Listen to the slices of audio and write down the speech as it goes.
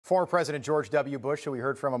Former President George W. Bush, who we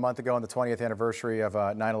heard from a month ago on the 20th anniversary of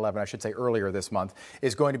 9/11, I should say earlier this month,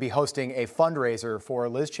 is going to be hosting a fundraiser for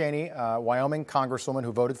Liz Cheney, Wyoming Congresswoman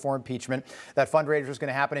who voted for impeachment. That fundraiser is going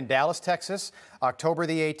to happen in Dallas, Texas, October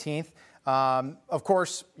the 18th. Of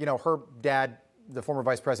course, you know, her dad, the former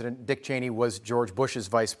Vice President Dick Cheney, was George Bush's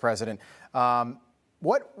vice president.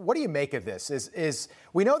 What do you make of this?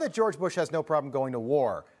 We know that George Bush has no problem going to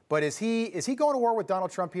war, but is he going to war with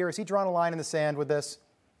Donald Trump here? Is he drawing a line in the sand with this?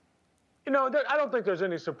 You know, I don't think there's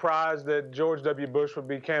any surprise that George W. Bush would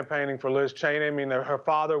be campaigning for Liz Cheney. I mean, her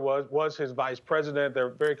father was his vice president.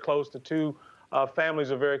 They're very close. The two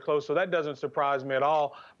families are very close, so that doesn't surprise me at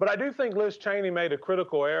all. But I do think Liz Cheney made a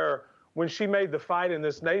critical error when she made the fight in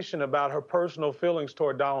this nation about her personal feelings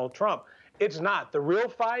toward Donald Trump. It's not. The real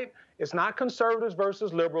fight, it's not conservatives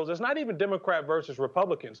versus liberals. It's not even Democrat versus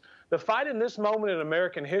Republicans. The fight in this moment in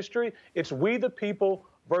American history, it's we the people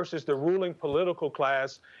versus the ruling political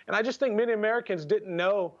class. And I just think many Americans didn't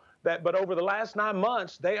know that, but over the last 9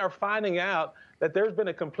 months, they are finding out that there's been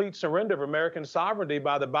a complete surrender of American sovereignty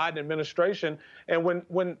by the Biden administration. And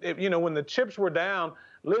when the chips were down,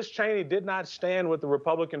 Liz Cheney did not stand with the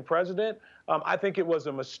Republican president. I think it was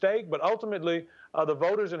a mistake, but ultimately the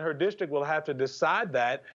voters in her district will have to decide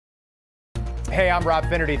that. Hey, I'm Rob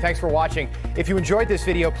Finnerty. Thanks for watching. If you enjoyed this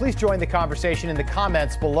video, please join the conversation in the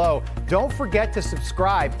comments below. Don't forget to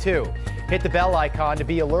subscribe, too. Hit the bell icon to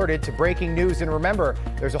be alerted to breaking news. And remember,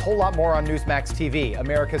 there's a whole lot more on Newsmax TV,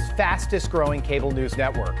 America's fastest growing cable news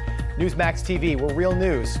network. Newsmax TV, we're real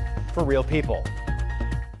news for real people.